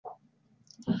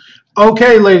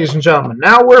Okay, ladies and gentlemen,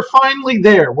 now we're finally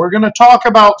there. We're going to talk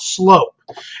about slope.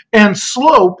 And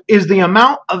slope is the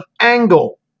amount of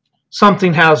angle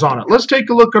something has on it. Let's take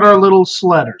a look at our little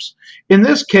sledders. In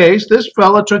this case, this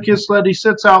fella took his sled, he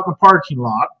sits out in the parking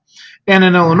lot. And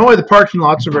in Illinois, the parking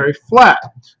lots are very flat.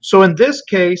 So in this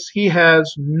case, he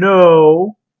has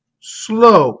no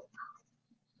slope.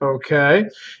 Okay?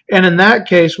 And in that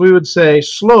case, we would say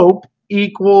slope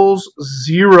equals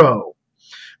 0.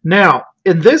 Now,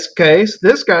 in this case,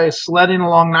 this guy is sledding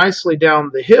along nicely down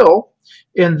the hill.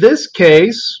 In this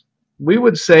case, we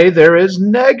would say there is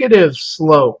negative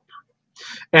slope.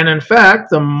 And in fact,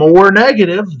 the more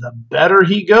negative, the better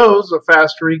he goes, the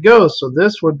faster he goes. So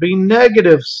this would be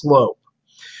negative slope.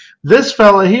 This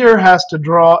fella here has to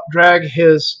drag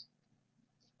his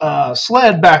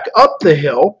sled back up the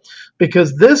hill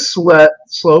because this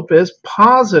slope is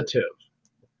positive.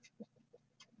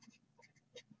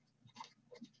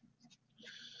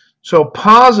 So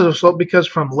positive slope because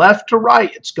from left to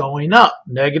right it's going up.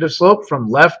 Negative slope from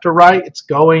left to right it's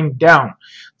going down.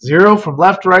 0 from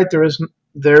left to right there is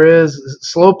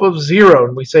slope of 0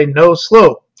 and we say no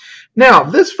slope. Now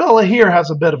this fella here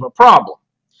has a bit of a problem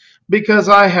because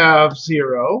I have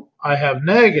 0, I have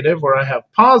negative, or I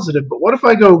have positive. But what if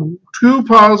I go too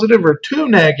positive or too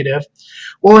negative?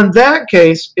 Well, in that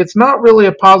case it's not really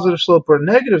a positive slope or a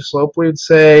negative slope. We'd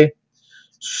say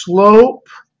slope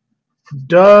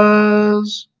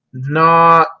does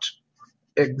not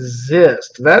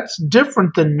exist. That's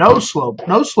different than no slope.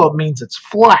 No slope means it's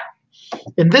flat.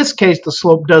 In this case, the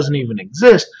slope doesn't even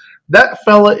exist. That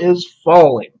fella is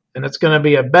falling, and it's going to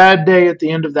be a bad day at the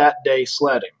end of that day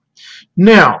sledding.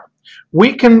 Now,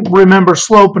 we can remember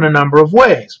slope in a number of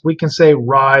ways. We can say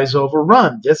rise over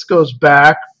run. This goes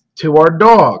back to our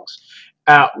dogs.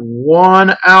 At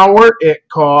 1 hour, it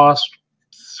cost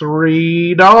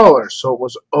 $3. So it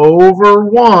was over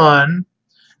 1,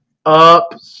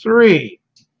 up 3.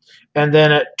 And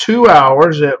then at 2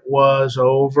 hours, it was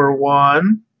over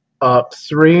 1, up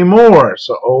 3 more.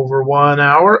 So over 1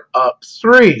 hour, up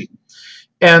 3.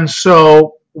 And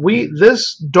so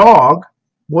this dog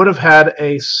would have had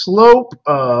a slope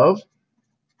of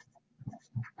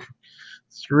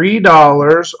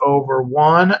 $3 over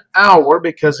 1 hour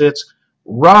because it's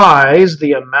rise,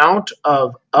 the amount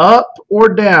of up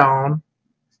or down,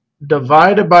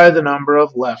 divided by the number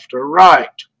of left or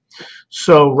right.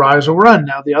 So rise or run.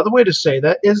 Now the other way to say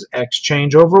that is x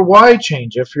change over y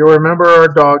change. If you remember our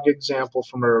dog example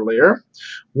from earlier,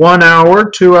 1 hour,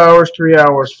 2 hours, 3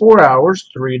 hours, 4 hours,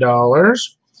 $3,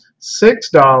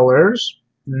 $6,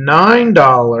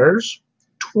 $9,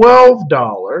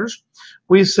 $12.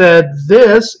 We said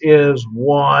this is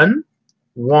 1,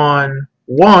 1,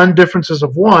 1, differences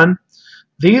of 1.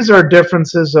 These are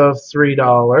differences of $3,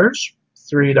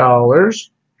 $3,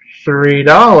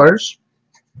 $3.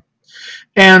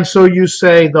 And so you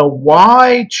say the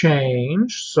y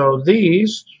change, so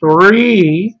these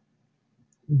 $3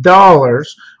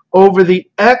 over the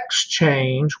x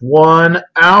change 1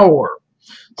 hour.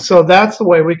 So that's the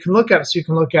way we can look at it. So you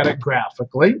can look at it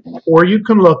graphically, or you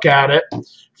can look at it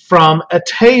from a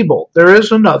table. There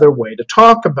is another way to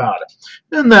talk about it,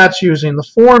 and that's using the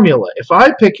formula. If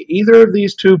I pick either of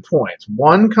these 2 points,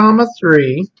 1,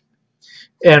 3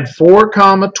 and 4,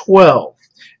 12,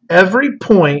 every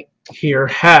point here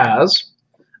has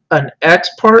an x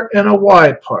part and a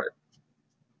y part.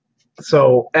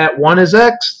 So at 1 is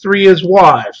x, 3 is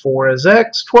y, 4 is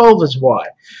x, 12 is y.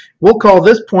 We'll call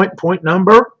this point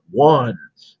number 1.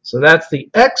 So that's the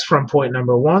x from point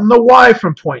number 1, the y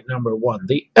from point number 1,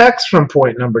 the x from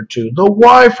point number 2, the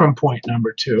y from point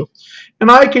number 2.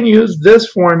 And I can use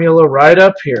this formula right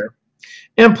up here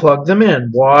and plug them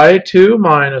in. y2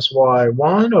 minus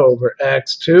y1 over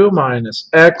x2 minus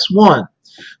x1.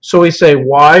 So we say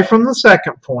y from the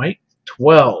second point,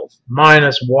 12,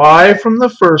 minus y from the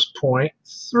first point,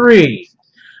 3,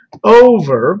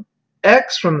 over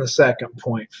x from the second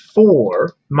point,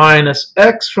 4, minus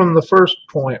x from the first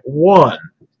point, 1.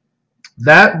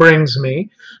 That brings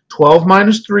me 12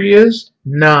 minus 3 is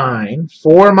 9,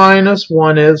 4 minus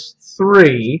 1 is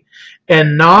 3,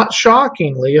 and not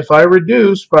shockingly, if I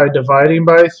reduce by dividing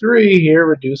by 3 here,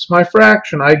 reduce my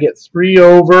fraction, I get 3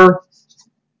 over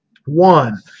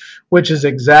 1, which is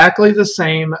exactly the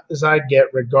same as I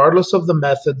get regardless of the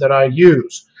method that I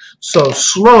use. So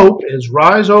slope is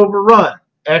rise over run,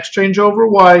 x change over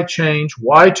y change,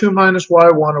 y2 minus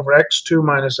y1 over x2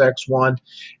 minus x1,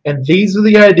 and these are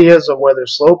the ideas of whether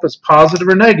slope is positive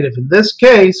or negative. In this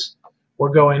case, we're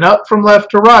going up from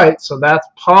left to right, so that's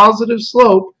positive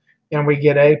slope, and we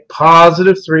get a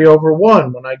positive 3 over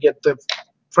 1. When I get the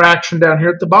fraction down here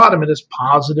at the bottom, it is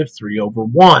positive 3 over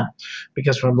 1.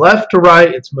 Because from left to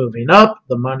right, it's moving up.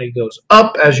 The money goes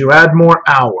up as you add more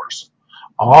hours.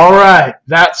 All right,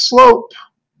 that slope